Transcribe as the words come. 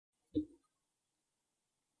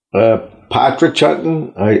Partridge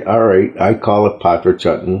hunting. All right. I call it partridge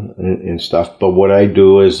hunting and stuff. But what I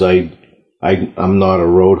do is I'm not a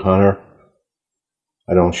road hunter.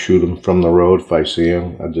 I don't shoot them from the road. If I see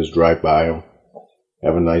them, I just drive by them.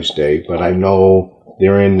 Have a nice day. But I know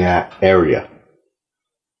they're in that area.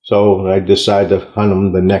 So I decide to hunt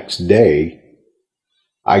them the next day.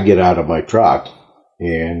 I get out of my truck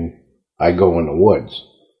and I go in the woods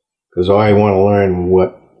because I want to learn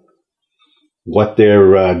what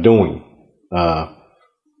they're doing.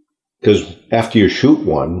 Because after you shoot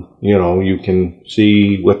one, you know, you can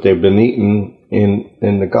see what they've been eating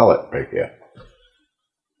in the gullet right here.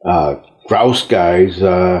 Grouse guys,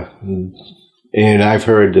 and I've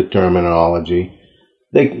heard the terminology.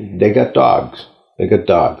 They got dogs. They got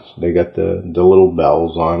dogs. They got the little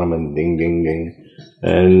bells on them and ding ding ding.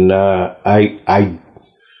 And I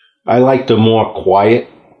like the more quiet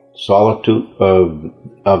solitude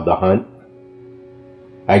of the hunt.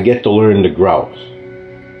 I get to learn the grouse.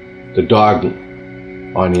 The dog,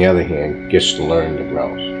 on the other hand, gets to learn the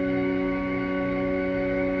grouse.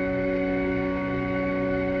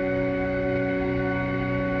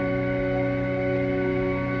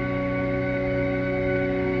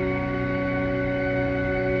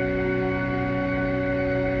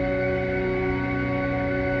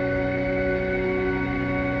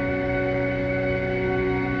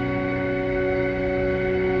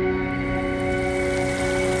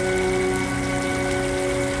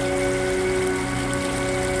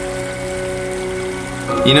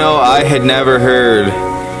 You know, I had never heard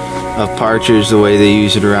of partridge the way they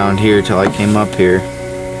use it around here till I came up here.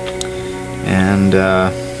 And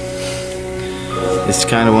it's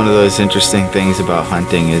kind of one of those interesting things about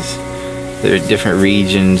hunting is there are different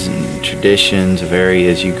regions and traditions of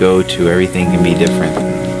areas you go to. Everything can be different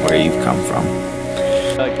than where you've come from.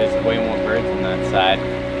 I feel like there's way more birds on that side.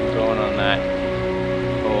 I'm going on that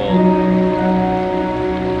whole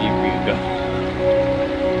deeper you go.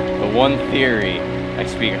 The one theory I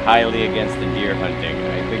speak highly against the deer hunting.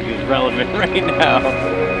 I think is relevant right now.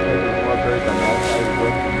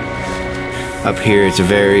 Up here, it's a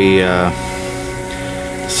very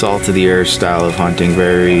salt of the earth style of hunting.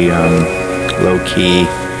 Very low key.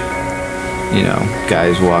 You know,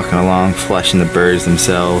 guys walking along, flushing the birds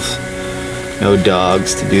themselves. No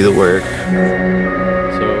dogs to do the work.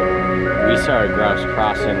 So we saw a grouse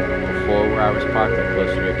crossing before where I was parked, like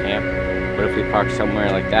closer to camp. What if we park somewhere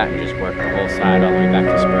like that and just work the whole side all the way back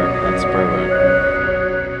to that spur road?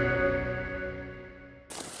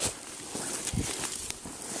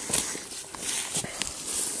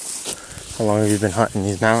 How long have you been hunting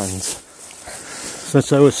these mountains?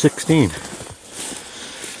 Since I was 16.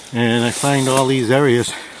 And I find all these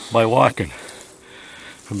areas by walking.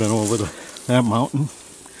 I've been over that mountain.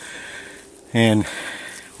 And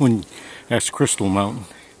that's Crystal Mountain.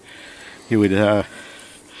 You would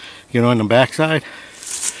get on the backside,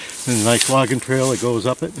 there's a nice logging trail that goes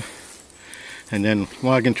up it, and then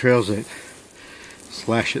logging trails that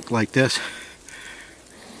slash it like this.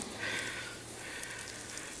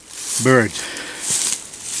 Birds,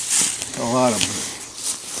 a lot of them.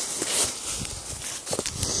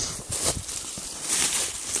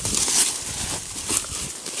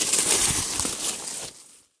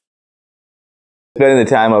 Spending the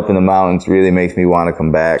time up in the mountains really makes me want to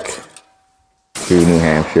come back to New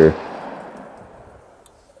Hampshire.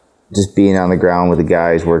 Just being on the ground with the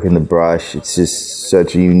guys, working the brush, it's just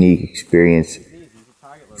such a unique experience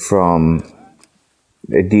from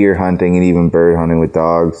deer hunting and even bird hunting with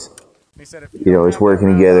dogs. You know, it's working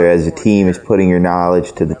together as a team, it's putting your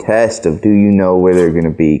knowledge to the test of, do you know where they're going to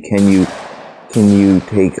be? Can you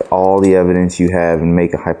take all the evidence you have and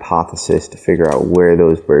make a hypothesis to figure out where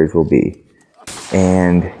those birds will be?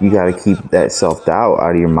 And you got to keep that self-doubt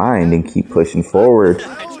out of your mind and keep pushing forward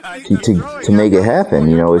to make it happen.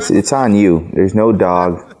 You know, it's on you. There's no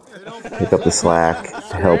dog to pick up the slack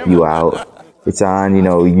to help you out. It's on, you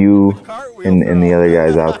know, you and the other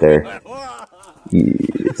guys out there.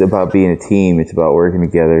 It's about being a team. It's about working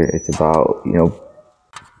together. It's about, you know,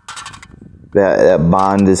 that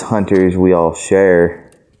bond as hunters we all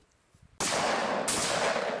share.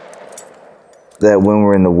 That when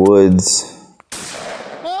we're in the woods,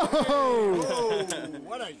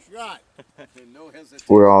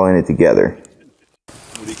 we're all in it together.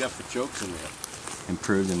 What do you got for chokes in there?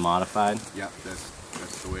 Improved and modified? Yeah,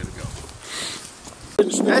 that's the way to go.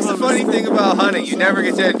 that's the funny thing about hunting. You never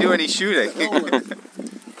get to do any shooting.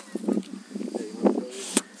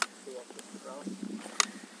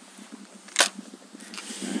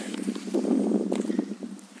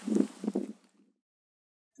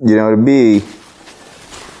 You know, to be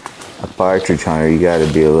a partridge hunter, you got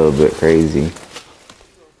to be a little bit crazy.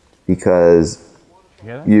 because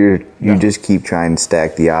you just keep trying to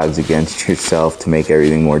stack the odds against yourself to make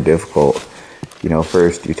everything more difficult. You know,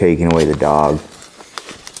 first you're taking away the dog.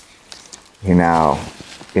 You're now,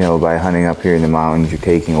 you know, by hunting up here in the mountains, you're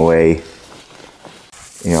taking away,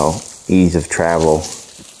 you know, ease of travel.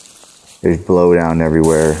 There's blowdown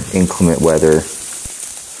everywhere, inclement weather.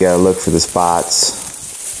 You gotta look for the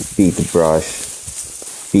spots, beat the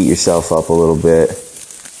brush, beat yourself up a little bit,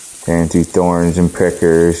 tearing through thorns and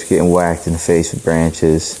prickers, getting whacked in the face with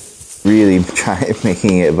branches. Really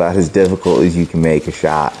making it about as difficult as you can make a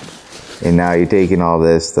shot. And now you're taking all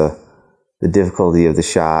this, the difficulty of the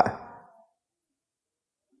shot,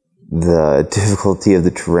 the difficulty of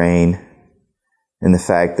the terrain, and the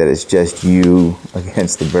fact that it's just you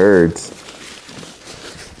against the birds.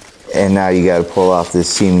 And now you got to pull off this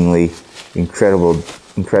seemingly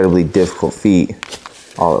incredibly difficult feat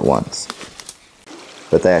all at once.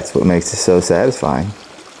 But that's what makes it so satisfying.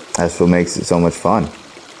 That's what makes it so much fun.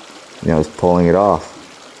 You know, it's pulling it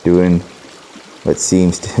off, doing what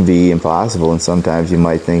seems to be impossible. And sometimes you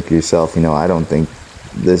might think to yourself, you know, I don't think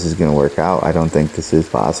this is going to work out. I don't think this is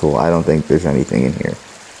possible. I don't think there's anything in here.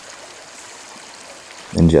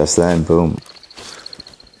 And just then, boom.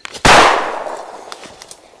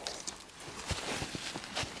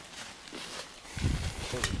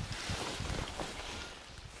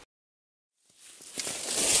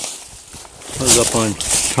 I was up on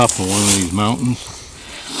top of one of these mountains.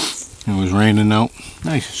 It was raining out.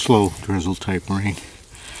 Nice slow drizzle type rain.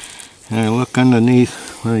 And I look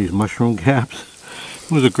underneath one of these mushroom gaps.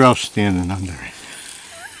 There was a grouse standing under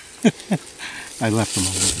it. I left him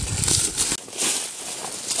under it.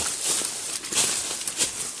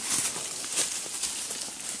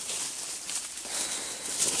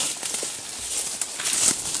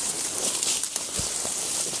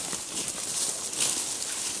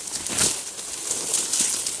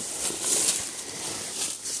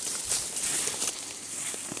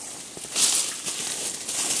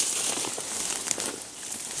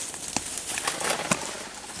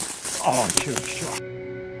 Oh, shoot.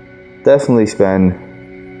 Definitely spend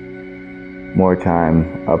more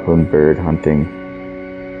time upland bird hunting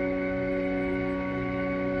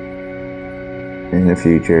in the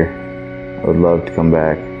future. I would love to come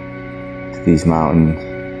back to these mountains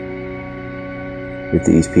with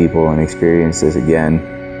these people and experience this again.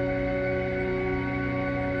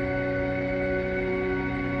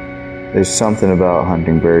 There's something about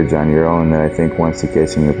hunting birds on your own that I think once it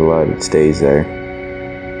gets in your blood, it stays there.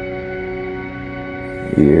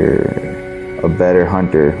 You're a better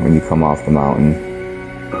hunter when you come off the mountain.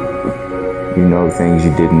 You know things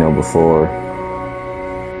you didn't know before.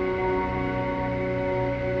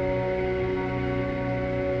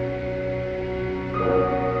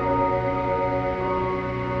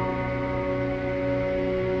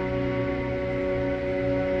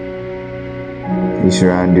 You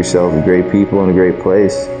surround yourself with great people in a great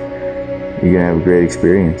place, you're gonna have a great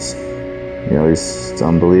experience. You know, it's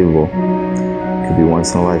unbelievable. Could be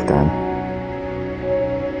once in a lifetime.